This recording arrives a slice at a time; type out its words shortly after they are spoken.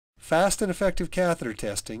Fast and effective catheter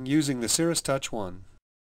testing using the Cirris Touch 1.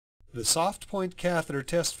 The soft point catheter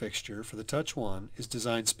test fixture for the Touch 1 is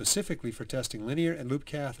designed specifically for testing linear and loop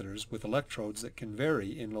catheters with electrodes that can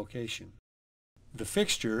vary in location. The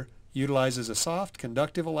fixture utilizes a soft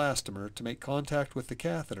conductive elastomer to make contact with the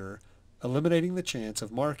catheter, eliminating the chance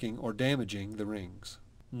of marking or damaging the rings.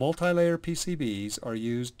 Multi-layer PCBs are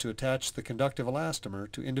used to attach the conductive elastomer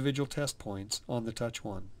to individual test points on the Touch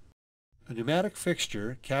 1. A pneumatic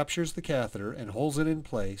fixture captures the catheter and holds it in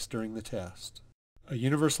place during the test. A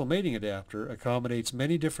universal mating adapter accommodates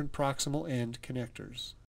many different proximal end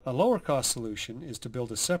connectors. A lower cost solution is to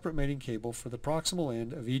build a separate mating cable for the proximal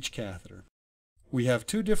end of each catheter. We have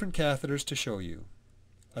two different catheters to show you: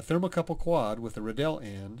 a thermocouple quad with a Riddell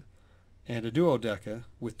end and a duodeca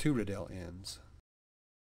with two Riddell ends.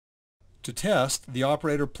 To test, the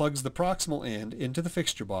operator plugs the proximal end into the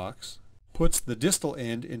fixture box, puts the distal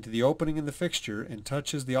end into the opening in the fixture and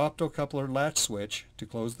touches the optocoupler latch switch to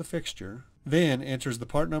close the fixture, then enters the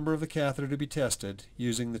part number of the catheter to be tested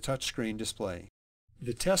using the touchscreen display.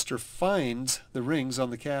 The tester finds the rings on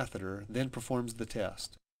the catheter, then performs the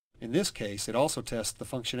test. In this case, it also tests the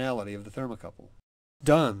functionality of the thermocouple.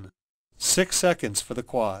 Done. 6 seconds for the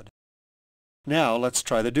quad. Now let's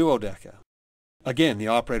try the duodeca. Again, the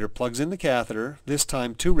operator plugs in the catheter, this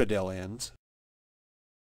time two Riddell ends,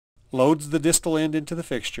 loads the distal end into the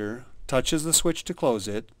fixture, touches the switch to close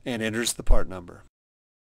it, and enters the part number.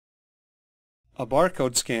 A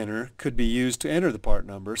barcode scanner could be used to enter the part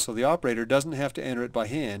number, so the operator doesn't have to enter it by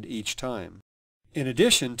hand each time. In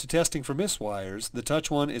addition to testing for miswires, the Touch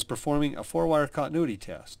 1 is performing a 4-wire continuity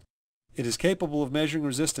test. It is capable of measuring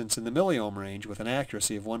resistance in the milliohm range with an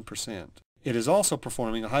accuracy of 1%. It is also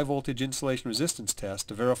performing a high voltage insulation resistance test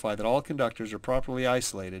to verify that all conductors are properly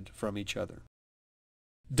isolated from each other.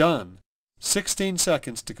 Done. 16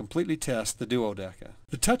 seconds to completely test the duodeca.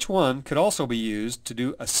 The Touch 1 could also be used to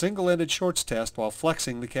do a single-ended shorts test while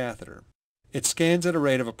flexing the catheter. It scans at a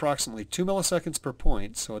rate of approximately 2 milliseconds per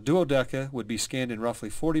point, so a duodeca would be scanned in roughly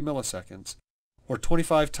 40 milliseconds, or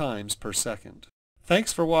 25 times per second.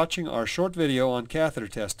 Thanks for watching our short video on catheter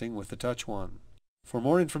testing with the Touch 1. For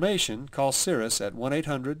more information, call Cirris at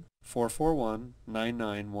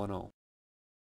 1-800-441-9910.